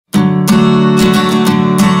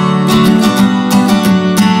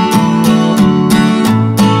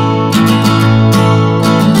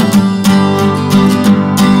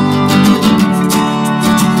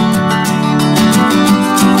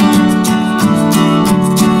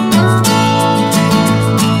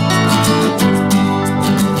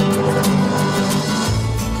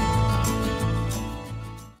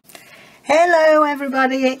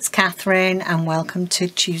everybody, it's Catherine and welcome to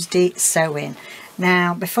Tuesday Sewing.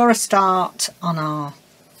 Now before I start on our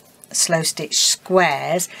slow stitch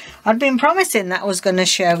squares, I'd been promising that I was going to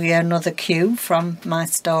show you another cube from my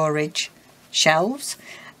storage shelves,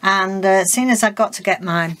 and as soon as I got to get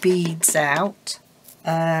my beads out,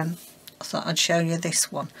 I thought I'd show you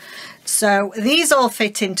this one. So these all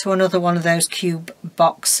fit into another one of those cube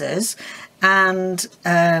boxes, and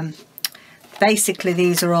basically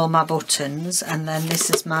these are all my buttons, and then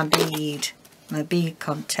this is my bead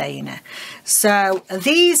container. So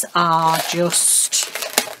these are just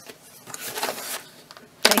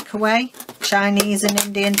takeaway, Chinese and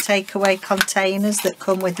Indian takeaway containers that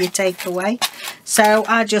come with your takeaway. So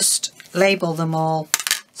I just label them all.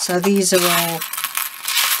 So these are all,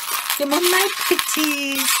 come on my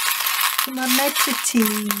pretties, come on my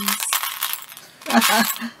pretties.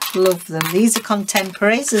 Love them. These are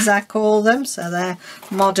contemporaries, as I call them, so they're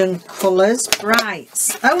modern colours.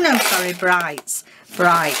 Brights, oh no, sorry, brights.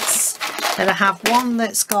 Then I have one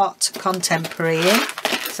that's got contemporary in,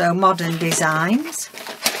 so modern designs.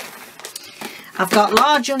 I've got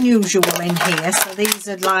large unusual in here, so these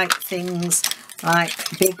are like things like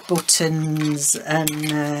big buttons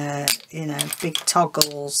and you know, big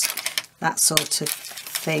toggles, that sort of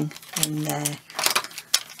thing in there.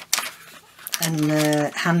 And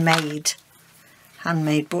handmade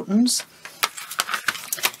buttons,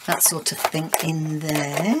 that sort of thing in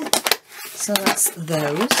there. So that's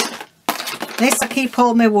those. This I keep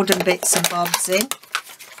all my wooden bits and bobs in,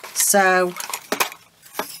 so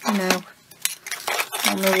you know,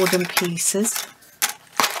 all my wooden pieces,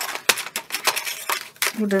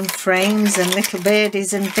 wooden frames and little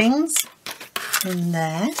birdies and things in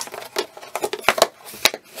there.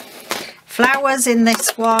 Flowers in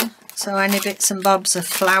this one. So any bits and bobs of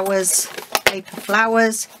flowers, paper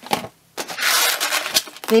flowers.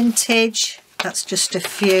 Vintage, that's just a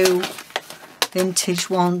few vintage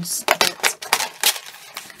ones that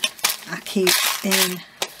I keep in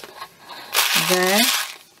there.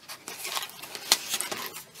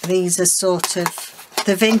 These are sort of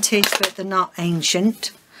the vintage, but they're not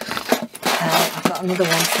ancient. I've got another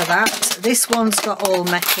one for that. This one's got all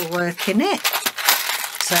metal work in it.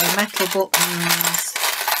 So metal buttons,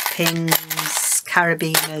 pins,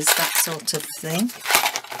 carabiners, that sort of thing.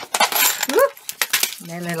 Whoop,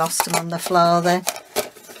 nearly lost them on the floor there.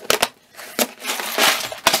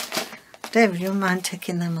 David, you don't mind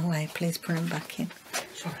taking them away? Please put them back in.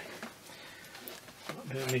 Sorry, I'm not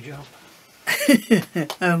doing my job.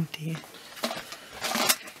 Oh dear.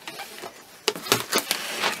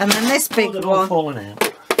 And then this big one. All falling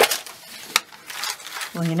out.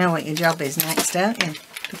 Well, you know what your job is next, don't you?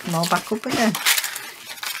 Pick them all back up again.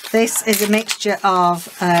 This is a mixture of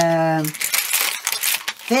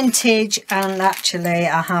vintage, and actually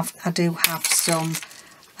I do have some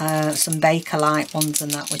Bakelite ones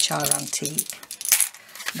and that, which are antique,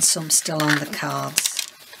 and some still on the cards.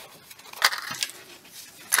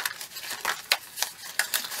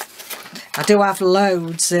 I do have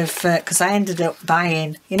loads of, because I ended up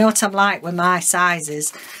buying, you know what I'm like with my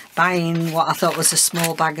sizes, buying what I thought was a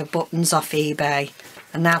small bag of buttons off eBay.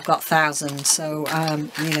 And now I've got thousands, so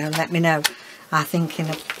you know, let me know. I'm thinking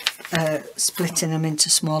of splitting them into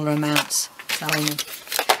smaller amounts, selling them.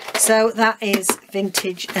 So that is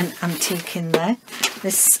vintage and antique in there.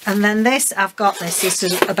 This, and then this, I've got this. This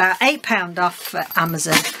is about £8 off at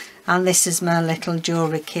Amazon, and this is my little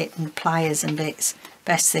jewellery kit and pliers and bits.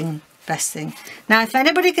 Best thing. Now, if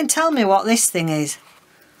anybody can tell me what this thing is,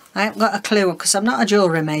 I haven't got a clue, because I'm not a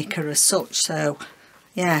jewellery maker as such, so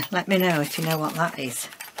yeah, let me know if you know what that is.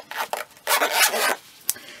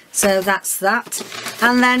 So that's that.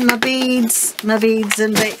 And then my beads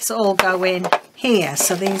and bits all go in here.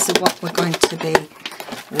 So these are what we're going to be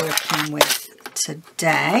working with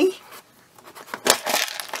today.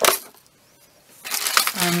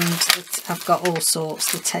 And I've got all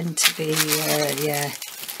sorts. They tend to be, yeah,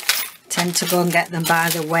 tend to go and get them by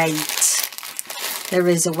the weight. There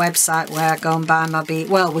is a website where I go and buy my beads.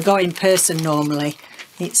 Well, we go in person normally.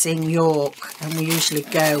 It's in York, and we usually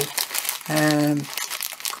go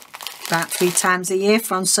about 3 times a year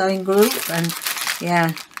from Sewing Group, and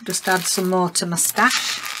yeah, just add some more to my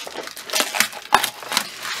stash.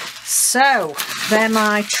 So they're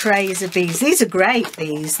my trays of beads. These are great.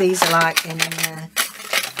 These are like in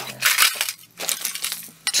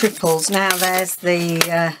triples. Now there's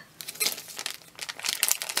the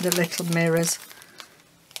little mirrors,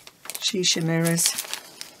 shisha mirrors.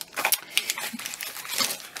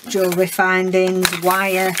 Jewellery findings,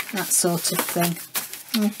 wire, that sort of thing.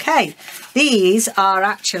 Okay, these are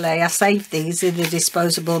actually, I saved these in the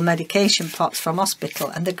disposable medication pots from hospital,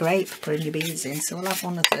 and they're great for putting your beads in, so we'll have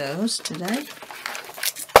one of those today.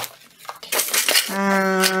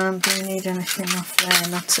 Do we need anything off there?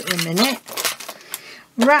 Not at the minute.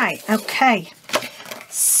 Right, okay,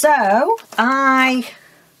 so I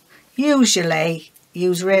usually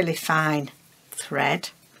use really fine thread,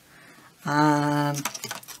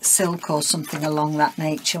 silk or something along that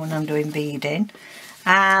nature when I'm doing beading,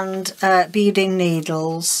 and beading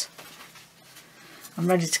needles. I'm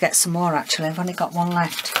ready to get some more actually, I've only got one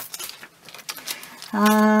left.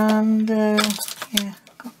 And yeah,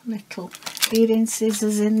 got little beading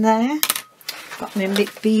scissors in there, got my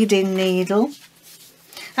beading needle.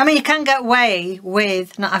 I mean, you can get away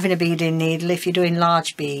with not having a beading needle if you're doing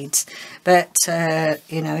large beads, but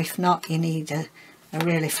you know, if not, you need a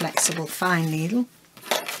really flexible fine needle.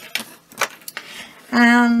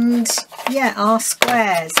 And yeah, our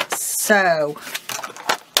squares. So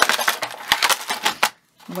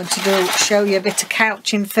I'm going to show you a bit of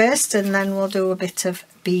couching first, and then we'll do a bit of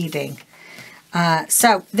beading.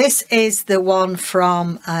 So this is the one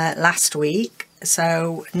from last week.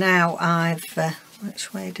 So now I've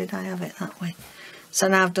which way did I have it? That way. So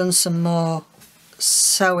now I've done some more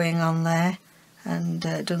sewing on there, and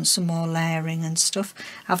done some more layering and stuff.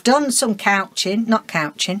 I've done some couching, not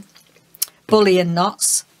couching, bullion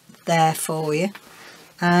knots there for you,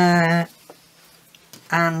 and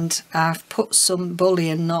I've put some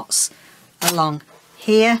bullion knots along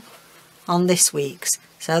here on this week's.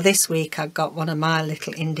 So this week I've got one of my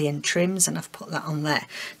little Indian trims, and I've put that on there.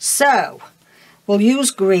 So we'll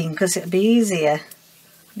use green because it'll be easier.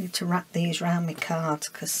 I need to wrap these round my cards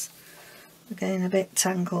because they're getting a bit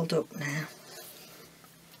tangled up now.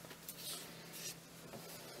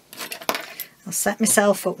 I'll set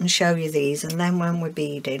myself up and show you these, and then when we're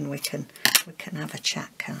beading we can have a chat,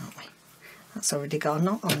 can't we? That's already got a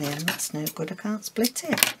knot on the end, that's no good, I can't split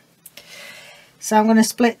it. So I'm going to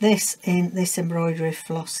split this in this embroidery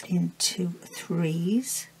floss into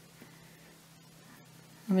threes.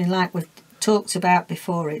 I mean, like we've talked about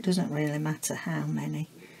before, it doesn't really matter how many.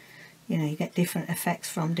 You know, you get different effects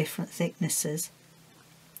from different thicknesses.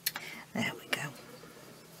 There we go.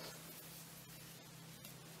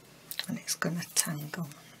 And it's going to tangle.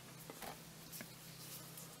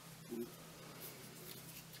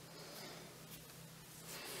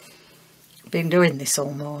 Been doing this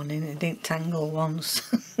all morning, it didn't tangle once.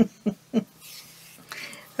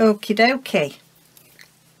 Okie dokie.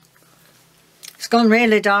 It's gone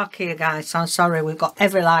really dark here, guys, so I'm sorry. We've got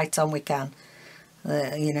every light on we can.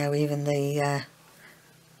 You know, even the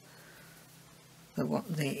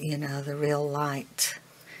real light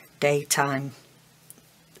daytime,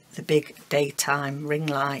 the big daytime ring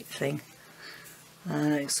light thing.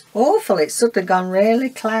 It's awful. It's suddenly gone really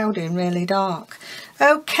cloudy and really dark.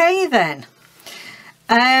 Okay then.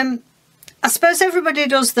 I suppose everybody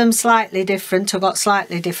does them slightly different. I've got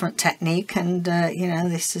slightly different technique, and you know,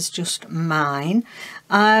 this is just mine.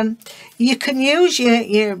 You can use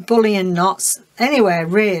your bullion knots anywhere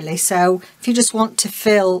really, so if you just want to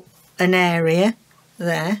fill an area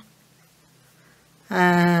there,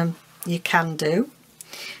 you can do.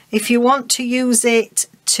 If you want to use it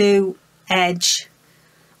to edge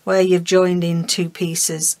where you've joined in two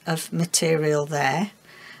pieces of material there,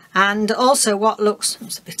 and also what looks,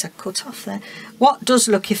 there's a bit I cut off there, what does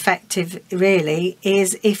look effective really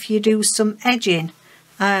is if you do some edging.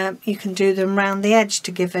 You can do them around the edge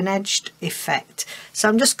to give an edged effect. So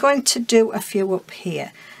I'm just going to do a few up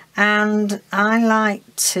here, and I like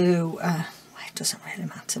to, it doesn't really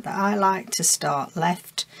matter, but I like to start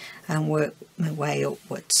left and work my way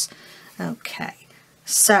upwards. Okay,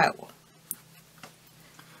 so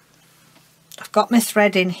I've got my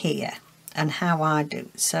thread in here, and how I do.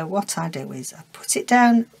 So what I do is I put it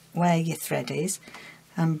down where your thread is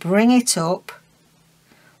and bring it up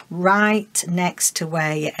right next to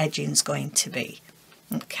where your edging's going to be.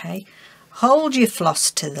 Okay, hold your floss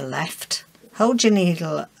to the left, hold your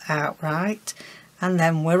needle outright, and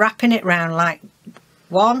then we're wrapping it round like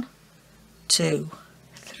 1, 2,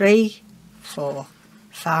 3, 4,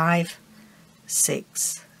 5,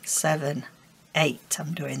 6, 7, 8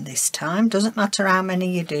 I'm doing this time. Doesn't matter how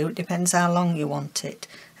many you do, it depends how long you want it.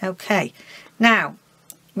 Okay, now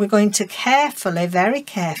we're going to carefully, very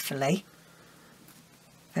carefully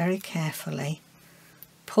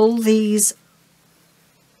pull these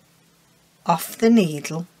off the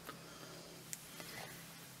needle.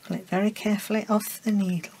 Pull it very carefully off the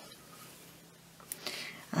needle,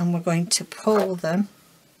 and we're going to pull them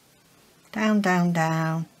down, down,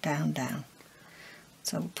 down, down, down.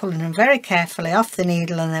 So we're pulling them very carefully off the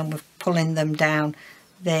needle, and then we're pulling them down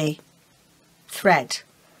the thread.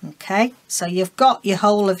 Okay, so you've got your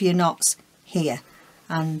whole of your knots here,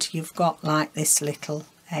 and you've got like this little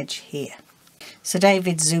edge here. So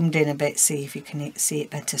David zoomed in a bit, see if you can see it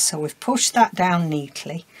better. So we've pushed that down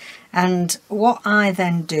neatly, and what I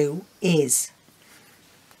then do is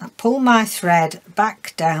I pull my thread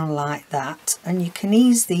back down like that, and you can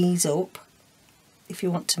ease these up if you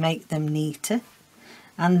want to make them neater,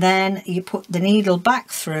 and then you put the needle back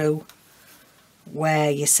through where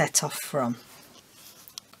you set off from.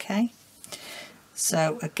 Okay,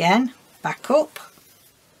 so again, back up.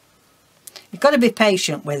 You've got to be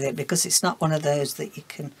patient with it because it's not one of those that you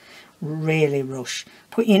can really rush.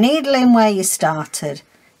 Put your needle in where you started,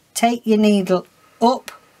 take your needle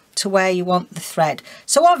up to where you want the thread.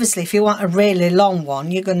 So obviously if you want a really long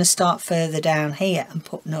one, you're going to start further down here and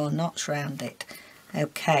put no knots around it.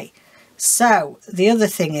 Okay, so the other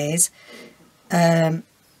thing is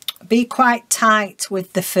be quite tight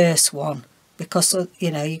with the first one, because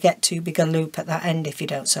you know you get too big a loop at that end if you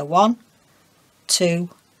don't. So 1, 2,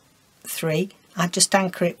 3, I just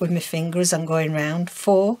anchor it with my finger as I'm going round.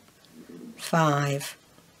 4, 5,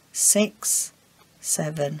 6,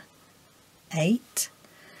 7, 8.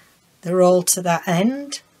 They're all to that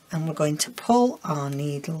end, and we're going to pull our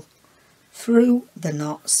needle through the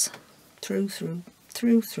knots, through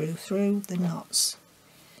the knots.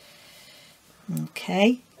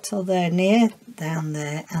 Okay, till they're near down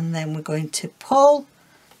there, and then we're going to pull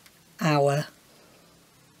our,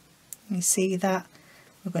 you see that?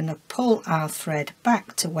 We're going to pull our thread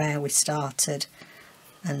back to where we started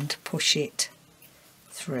and push it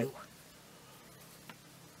through.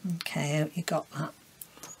 Okay, I hope you got that.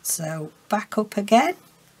 So back up again.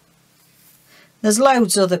 There's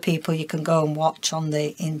loads of other people you can go and watch on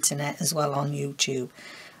the internet as well, on YouTube.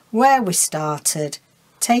 Where we started,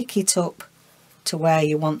 take it up to where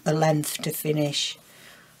you want the length to finish.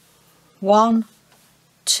 1,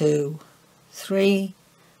 2, 3,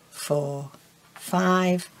 4,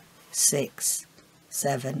 5, 6,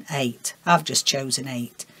 7, 8. I've just chosen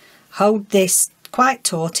 8. Hold this quite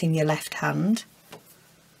taut in your left hand,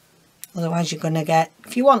 otherwise you're going to get,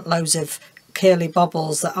 if you want loads of curly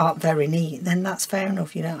bobbles that aren't very neat, then that's fair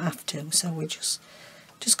enough, you don't have to. So we just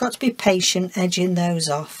got to be patient edging those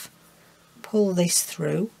off. Pull this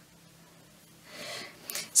through.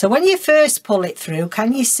 So when you first pull it through,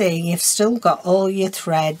 can you see you've still got all your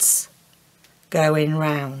threads going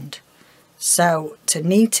round? So to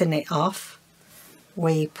neaten it off,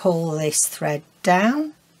 we pull this thread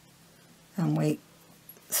down and we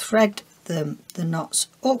thread the knots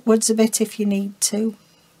upwards a bit if you need to.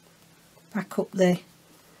 Back up the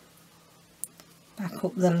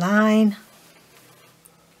line.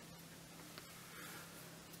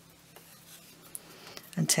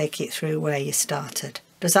 And take it through where you started.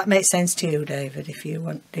 Does that make sense to you, David, if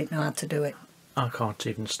you didn't know how to do it? I can't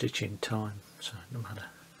even stitch in time, so no matter.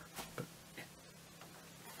 But, yeah.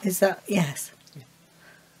 Is that, yes?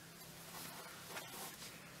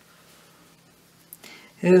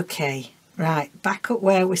 Yeah. Okay, right, back up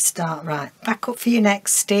where we start. Right, back up for your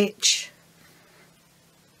next stitch.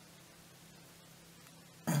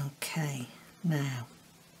 Okay, now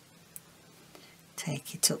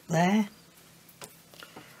take it up there.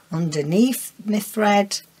 Underneath my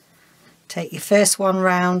thread, take your first one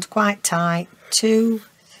round quite tight. 2,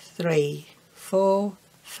 3, 4,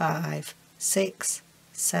 5, 6,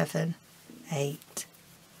 7, 8.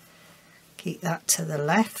 Keep that to the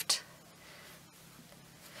left.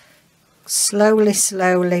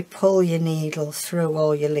 Slowly pull your needle through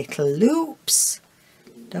all your little loops.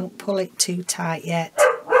 Don't pull it too tight yet.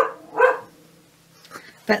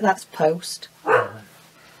 Bet that's post.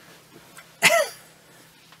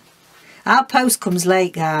 Our post comes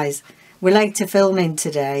late, guys. We're late to filming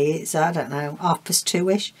today. It's, I don't know,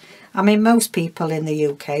 2:30ish. I mean, most people in the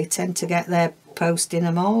UK tend to get their post in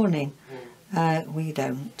the morning. We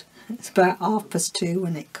don't. It's about 2:30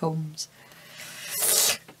 when it comes.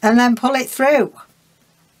 And then pull it through.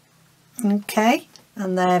 Okay,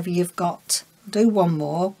 and there you've got, do one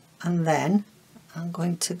more, and then I'm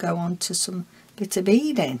going to go on to some bit of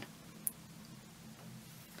beading.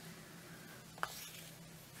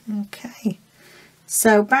 Okay,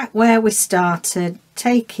 so back where we started,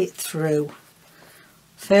 take it through.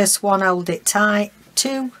 First one, hold it tight.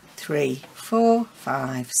 2, 3, 4,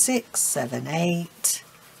 5, 6, 7, 8.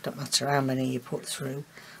 Don't matter how many you put through.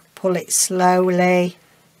 Pull it slowly.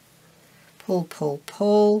 Pull, pull,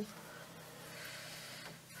 pull.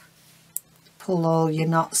 Pull all your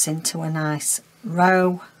knots into a nice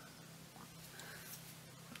row.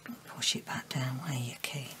 Push it back down where you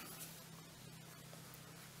came.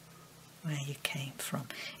 where you came from.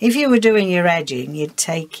 If you were doing your edging, you'd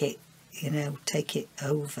take it, you know, take it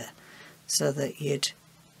over so that you'd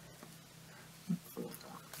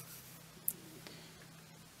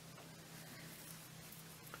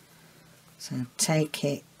take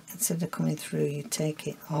it, instead of coming through, you take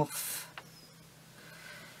it off.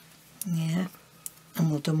 Yeah,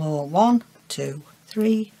 and we'll do more. 1, 2,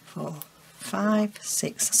 3, 4, 5,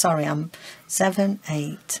 6, sorry, I'm 7,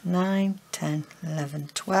 8, 9, 10, 11,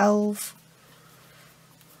 12.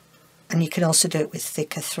 And you can also do it with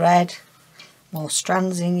thicker thread, more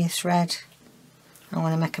strands in your thread. I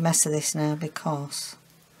want to make a mess of this now because...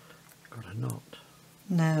 Got a knot.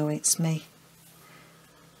 No, it's me.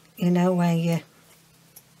 You know where your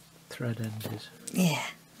thread end is? Yeah,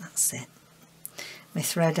 that's it. My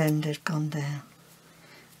thread end had gone down.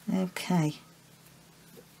 Okay.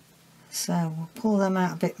 So we'll pull them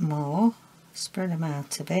out a bit more. Spread them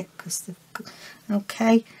out a bit because they've...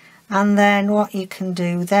 Okay. And then what you can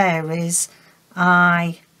do there is, if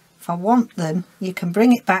I want them, you can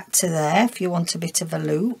bring it back to there if you want a bit of a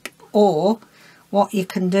loop, or what you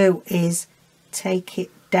can do is take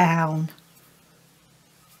it down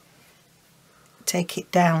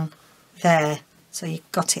there, so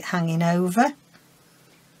you've got it hanging over.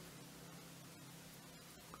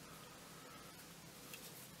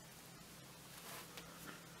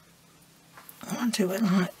 I'll do it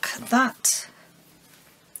like that.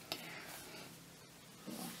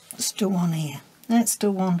 Let's do one here. Let's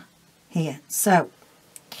do one here. So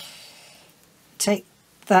take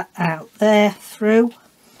that out there through.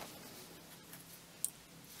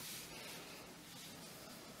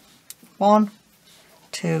 One,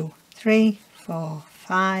 2, 3, 4,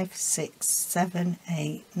 5, 6, 7,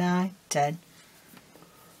 8, 9, 10.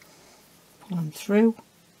 Pull them through.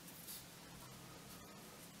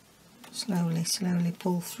 Slowly, slowly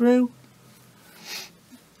pull through.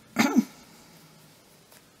 It's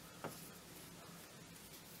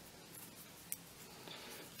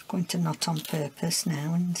going to knot on purpose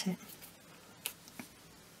now, isn't it?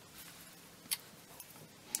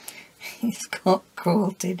 It's got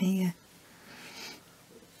caught in here.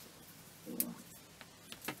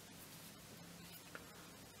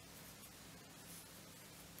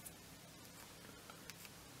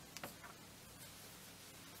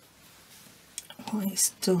 What it's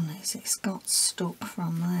done is it's got stuck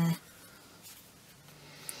from there.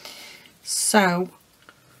 So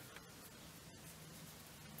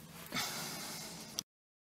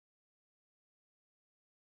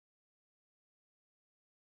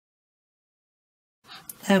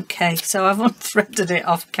okay, so I've unthreaded it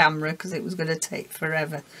off camera because it was going to take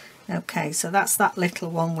forever. Okay, so that's that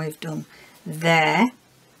little one we've done there.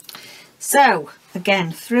 So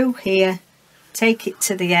again, through here, take it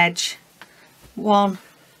to the edge. 1,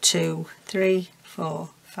 2, 3, 4,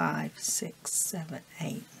 5, 6, 7,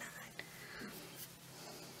 8, 9.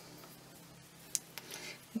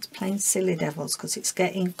 It's plain silly devils because it's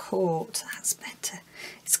getting caught. That's better.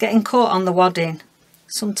 It's getting caught on the wadding.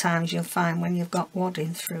 Sometimes you'll find when you've got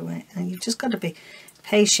wadding through it, and you've just got to be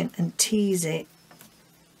patient and tease it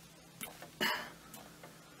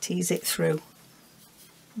through.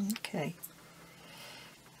 Okay,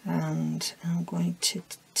 and I'm going to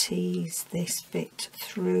tease this bit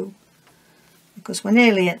through because we're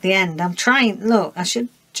nearly at the end. I'm trying, look, I should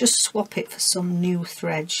just swap it for some new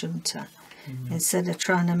thread, shouldn't I? Instead of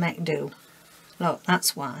trying to make do. Look,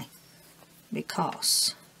 that's why,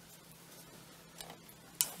 because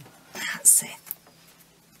that's it.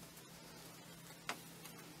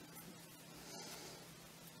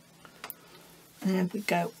 There we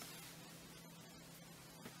go.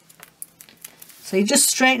 So you just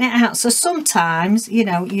straighten it out. So sometimes, you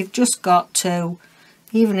know, you've just got to,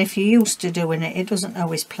 even if you're used to doing it, it doesn't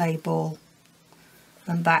always play ball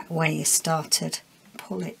and back where you started.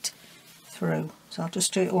 Pull it through. So I'll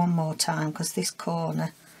just do it one more time because this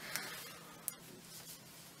corner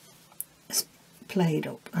is played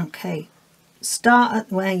up. Okay, start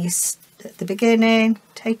at where you at the beginning,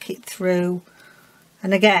 take it through,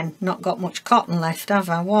 and again, not got much cotton left, have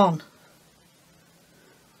I? One.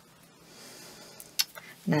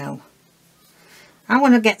 No, I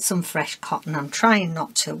want to get some fresh cotton. I'm trying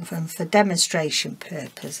not to, and for demonstration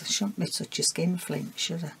purpose. I shouldn't be such a skinflint,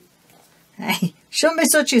 should I? Hey, shouldn't be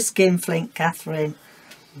such a skinflint, Catherine.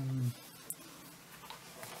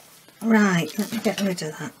 Right, let me get rid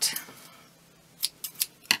of that.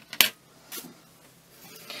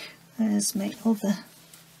 There's my other.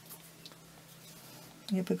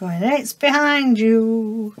 You'll be going, it's behind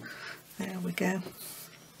you. There we go.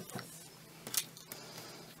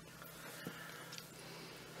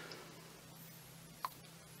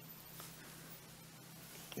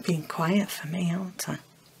 Being quiet for me, aren't I?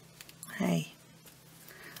 Hey.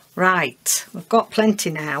 Right, we've got plenty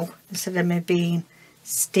now instead of me being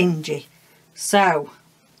stingy. So,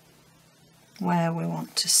 where we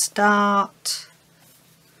want to start.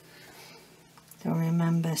 So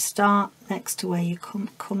remember, start next to where you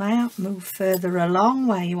come out, move further along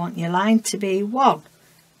where you want your line to be. 1,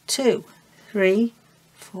 2, 3,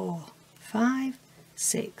 4, 5,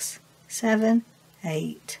 6, 7,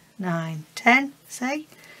 8, 9, 10. Say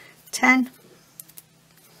 10.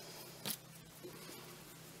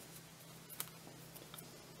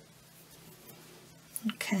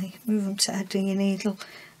 Okay, move them to head of your needle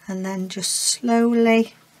and then just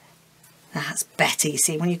slowly. That's better, you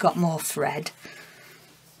see, when you've got more thread.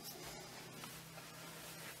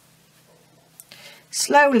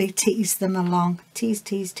 Slowly tease them along, tease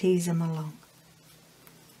them along.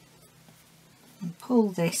 And pull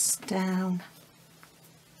this down.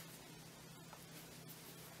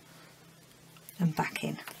 And back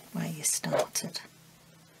in where you started.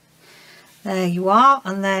 There you are,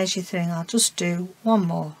 and there's your thing. I'll just do one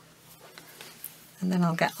more. And then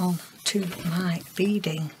I'll get on to my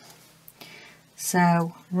beading.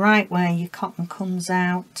 So right where your cotton comes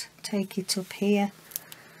out, take it up here.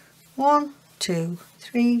 1, 2,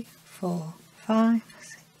 3, 4, 5,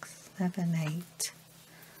 6, 7, 8.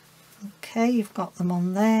 Okay, you've got them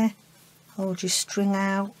on there. Hold your string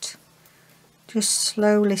out. Just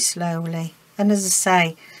slowly. And as I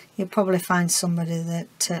say, you'll probably find somebody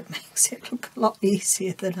that makes it look a lot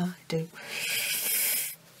easier than I do.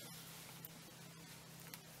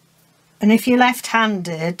 And if you're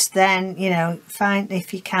left-handed, then, you know, find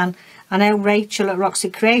if you can. I know Rachel at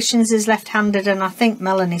Roxy Creations is left-handed, and I think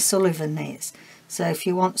Melanie Sullivan is. So if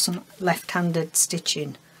you want some left-handed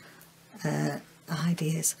stitching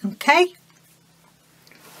ideas. Okay.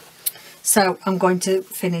 So I'm going to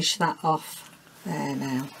finish that off there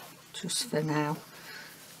now, just for now.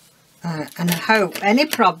 And I hope any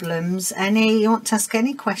problems, you want to ask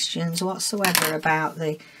any questions whatsoever about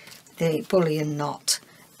the bullion knot,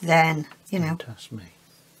 then, you know. Don't ask me.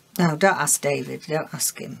 No, don't ask David. Don't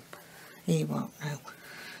ask him. He won't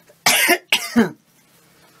know.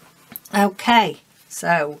 Okay,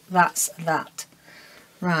 so that's that.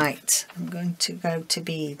 Right, I'm going to go to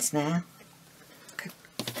beads now. Okay.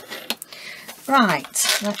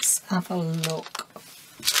 Right, let's have a look.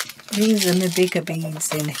 These are the bigger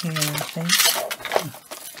beads in here, I think.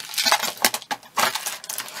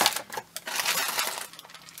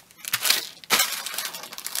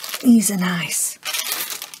 These are nice.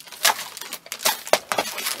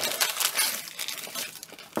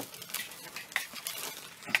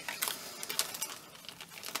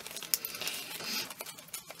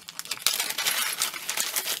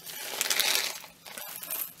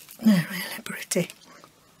 They're really pretty.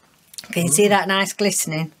 Can you see that nice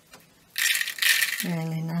glistening?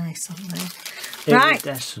 Really nice, aren't they? Right.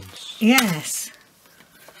 Iridescence. Yes.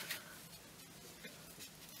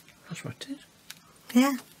 That's what it is.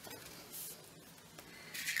 Yeah.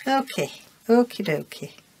 Okay. Okie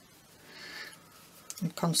dokie.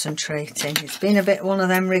 I'm concentrating. It's been a bit one of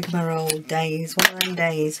them rigmarole days. One of them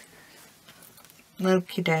days.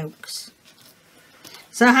 Okie dokes.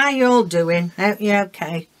 So how you all doing? Hope you're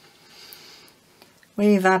okay.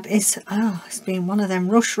 We've had, it's been one of them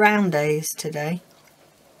rush round days today.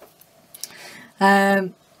 I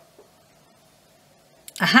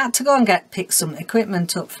had to go and pick some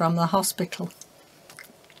equipment up from the hospital.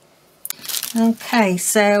 Okay,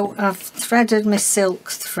 so I've threaded my silk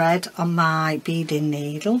thread on my beading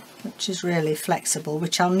needle, which is really flexible,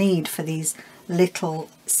 which I'll need for these little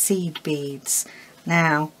seed beads.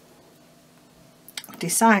 Now, I've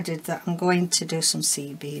decided that I'm going to do some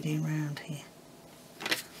seed beading around here.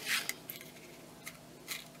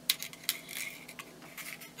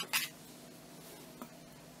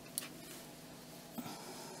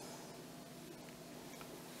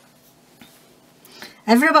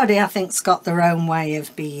 Everybody, I think, has got their own way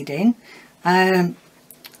of beading. I've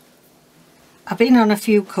been on a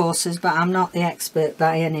few courses, but I'm not the expert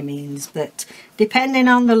by any means. But depending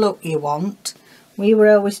on the look you want, we were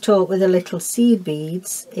always taught with the little seed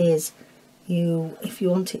beads is if you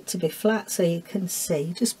want it to be flat so you can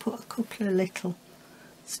see, just put a couple of little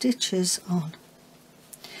stitches on.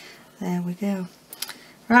 There we go.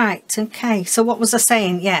 Right, okay, so what was I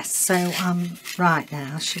saying? Yes, so right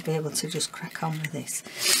now I should be able to just crack on with this.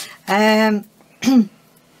 Am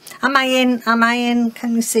I in?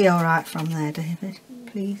 Can you see all right from there, David?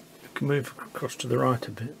 Please. You can move across to the right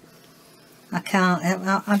a bit. I can't,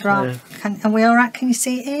 I'd rather, are we all right? Can you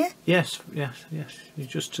see it here? Yes. You're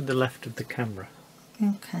just to the left of the camera.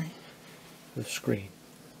 Okay. The screen.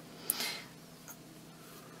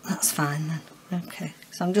 that's fine then. Okay,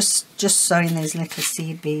 so I'm just sewing these little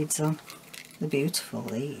seed beads on. They're beautiful,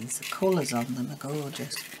 these. The colours on them are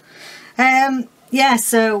gorgeous. Yeah,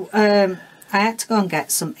 so I had to go and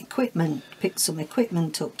get some equipment, pick some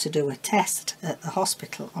equipment up to do a test at the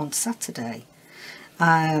hospital on Saturday.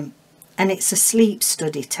 And it's a sleep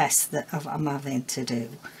study test that I'm having to do.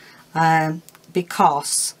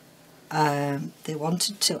 Because they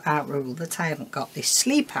wanted to outrule that I haven't got this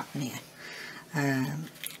sleep apnea.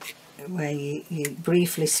 Where you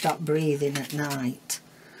briefly stop breathing at night.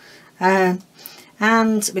 And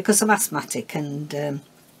because I'm asthmatic, and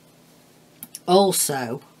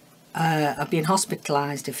also I've been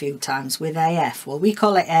hospitalised a few times with AF. Well, we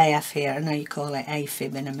call it AF here. I know you call it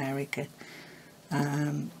AFib in America.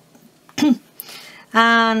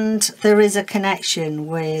 And there is a connection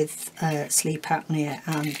with sleep apnea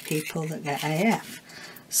and people that get AF.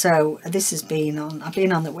 So this has been on, I've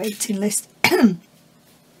been on the waiting list.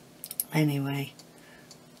 Anyway,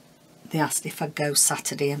 they asked if I'd go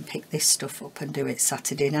Saturday and pick this stuff up and do it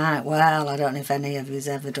Saturday night. Well, I don't know if any of you's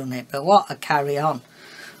ever done it, but what a carry on.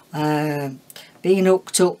 Being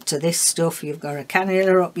hooked up to this stuff, you've got a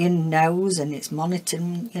cannula up your nose and it's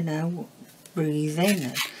monitoring, you know, breathing,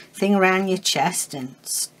 and thing around your chest and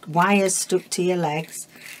wires stuck to your legs.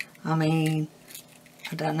 I mean,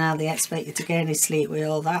 I don't know how they expect you to get any sleep with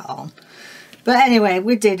all that on. But anyway,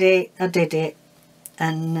 we did it, I did it,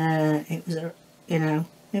 and it was, you know,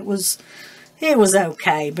 it was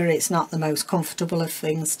okay, but it's not the most comfortable of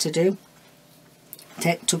things to do.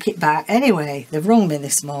 Took it back. Anyway, they've rung me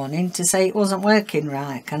this morning to say it wasn't working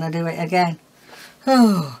right. Can I do it again?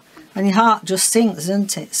 Oh, and your heart just sinks,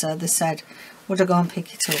 doesn't it? So they said, would I go and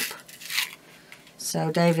pick it up? So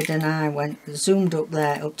David and I zoomed up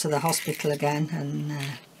there, up to the hospital again,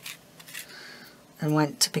 and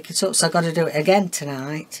went to pick it up. So I've got to do it again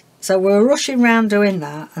tonight. So we're rushing round doing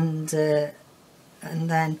that, and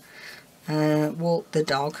then walk the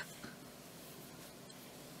dog.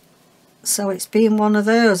 So it's been one of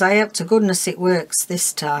those. I hope to goodness it works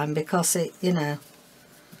this time, because it, you know,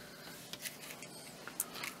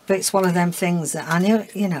 but it's one of them things that I knew,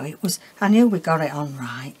 you know, it was, I knew we got it on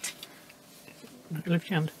right.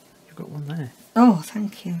 Lift your hand. You've got one there. Oh,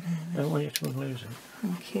 thank you. I don't want you to lose it.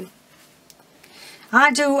 Thank you.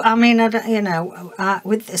 I do, I mean, I don't, you know,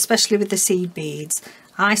 especially with the seed beads,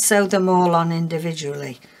 I sew them all on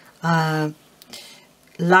individually.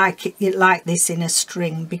 Like this in a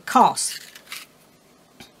string, because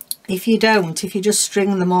if you just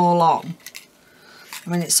string them all on, I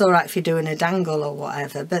mean, it's all right if you're doing a dangle or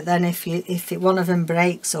whatever, but then if one of them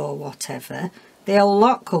breaks or whatever, the whole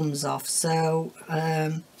lot comes off. So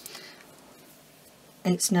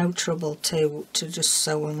it's no trouble to just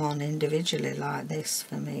sew them on individually like this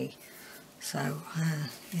for me. So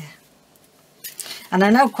yeah. And I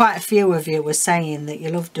know quite a few of you were saying that you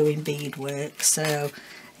love doing beadwork, so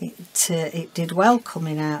it did well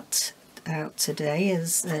coming out today,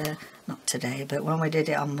 as not today, but when we did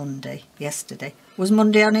it on Monday, yesterday. Was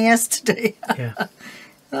Monday only yesterday? Yeah.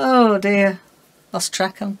 Oh dear, lost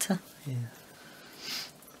track, haven't I? Yeah.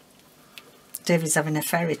 David's having a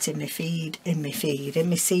ferret in my seed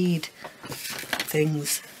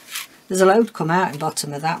things. There's a load come out in the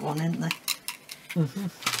bottom of that one, isn't there? Mm-hmm.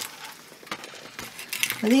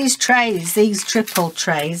 But these trays, these triple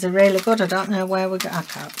trays, are really good. I don't know where we got. I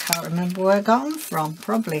can't remember where I got them from.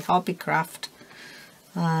 Probably Hobbycraft.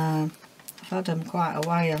 I've had them quite a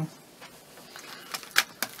while.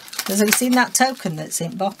 Have you seen that token that's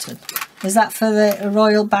in bottom? Is that for the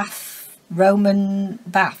Royal Bath, Roman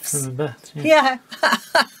baths? Roman baths, yeah.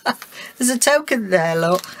 Yeah. There's a token there,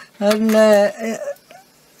 look, and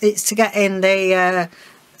it's to get in the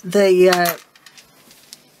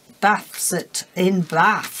baths in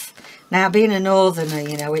Bath. Now, being a northerner,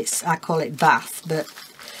 you know, I call it Bath, but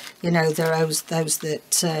you know, there are those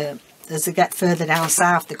that as they get further down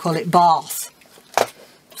south, they call it Bath.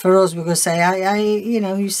 For us, we're going to say, you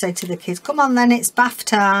know, you say to the kids, come on then, it's bath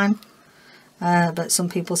time. But some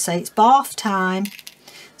people say it's bath time.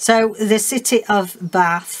 So the city of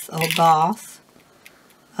Bath, or Bath,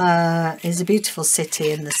 is a beautiful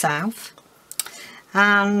city in the south.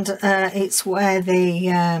 And it's where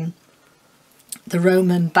the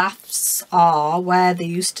Roman baths are, where they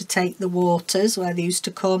used to take the waters, where they used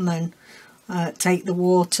to come and take the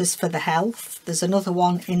waters for the health. There's another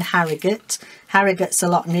one in Harrogate. Harrogate's a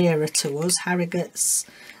lot nearer to us. Harrogate's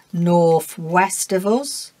northwest of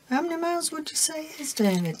us. How many miles would you say it is,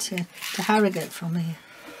 David, to Harrogate from here?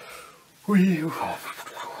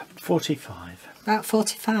 45. About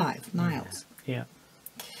 45 miles. Yeah.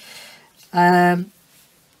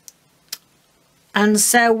 And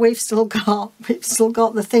so we've still got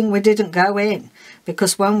the thing we didn't go in,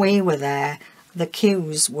 because when we were there the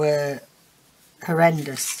queues were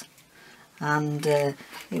horrendous, and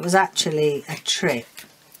it was actually a trip,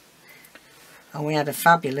 and we had a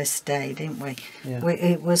fabulous day, didn't we? Yeah.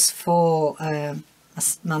 It was for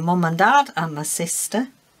my mum and dad and my sister.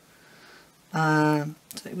 So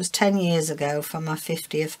it was 10 years ago for my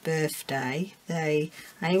 50th birthday. I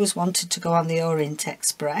always wanted to go on the Orient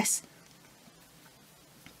Express,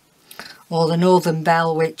 or the Northern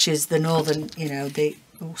Bell, which is the northern, you know,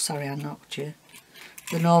 oh sorry I knocked you.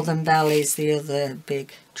 The Northern Bell is the other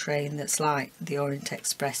big train that's like the Orient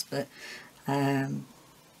Express, but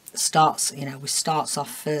starts off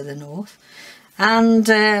further north.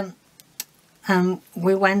 And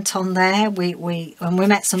we went on there. We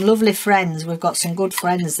met some lovely friends. We've got some good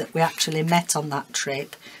friends that we actually met on that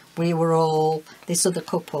trip. We were all, this other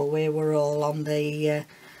couple, we were all on the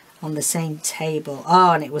same table.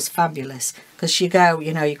 Oh, and it was fabulous, because you go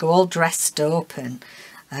all dressed up, and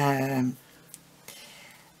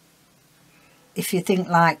if you think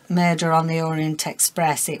like Murder on the Orient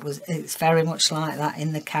Express, it's very much like that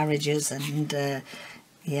in the carriages. And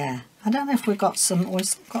yeah, I don't know if we've got some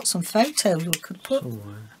photos we could put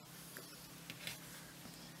somewhere.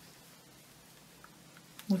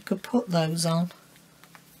 We could put those on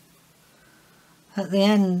at the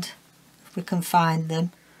end if we can find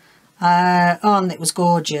them. And it was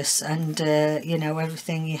gorgeous, and you know,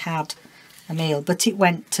 everything. You had a meal, but it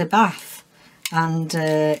went to Bath, and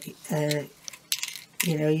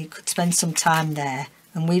you know, you could spend some time there,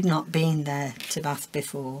 and we'd not been there to Bath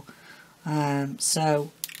before, so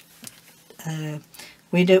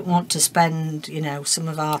we don't want to spend, you know, some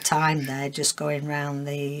of our time there just going round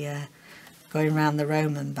the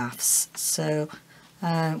Roman baths. So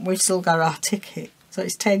we've still got our ticket, so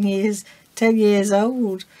it's 10 years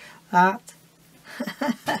old, that.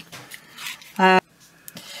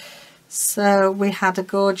 So we had a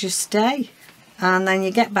gorgeous day, and then you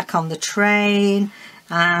get back on the train,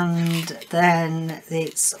 and then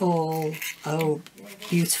it's all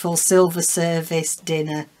beautiful silver service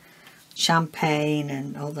dinner, champagne.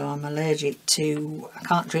 And although I'm allergic to, I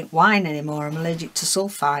can't drink wine anymore, I'm allergic to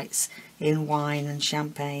sulfites in wine and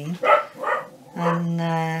champagne. And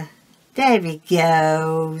there he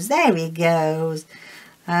goes,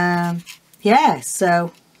 yeah,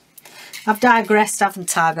 so I've digressed,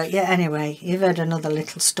 haven't I? But yeah, anyway, you've heard another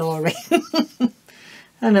little story.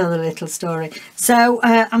 Another little story. So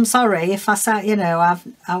I'm sorry if I sat, you know,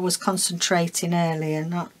 I was concentrating earlier,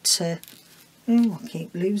 not I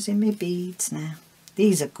keep losing my beads now.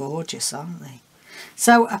 These are gorgeous, aren't they?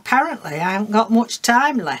 So apparently I haven't got much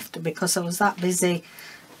time left, because I was that busy.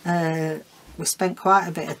 We spent quite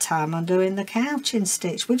a bit of time on doing the couching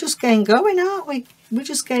stitch. We're just getting going, aren't we? We're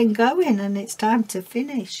just getting going, and it's time to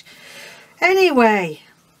finish. Anyway,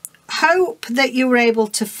 hope that you were able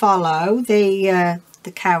to follow the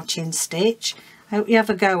couching stitch. I hope you have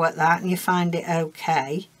a go at that and you find it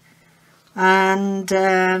okay. And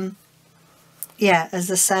yeah, as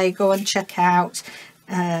I say, go and check out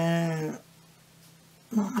what am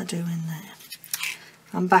I doing there?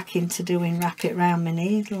 I'm back into doing wrap it round my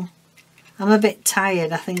needle. I'm a bit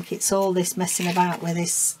tired. I think it's all this messing about with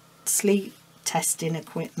this sleep testing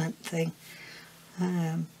equipment thing.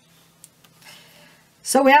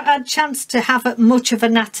 So we haven't had a chance to have much of a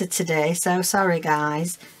natter today, so sorry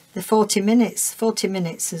guys. The 40 minutes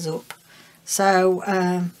is up. So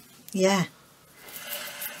yeah, I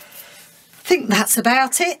think that's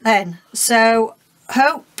about it then. So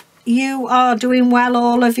hope you are doing well,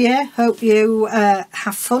 all of you. Hope you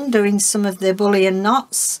have fun doing some of the bullion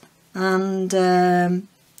knots, and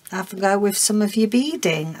have a go with some of your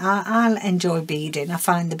beading. I enjoy beading. I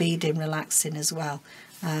find the beading relaxing as well.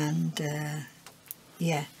 And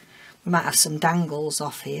yeah, we might have some dangles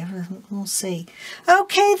off here, we'll see.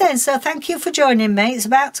 Okay then, so thank you for joining me. It's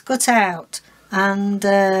about to cut out, and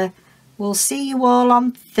we'll see you all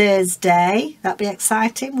on Thursday. That'll be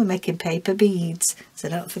exciting. We're making paper beads, so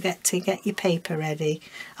don't forget to get your paper ready.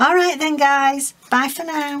 All right then guys, bye for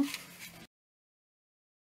now.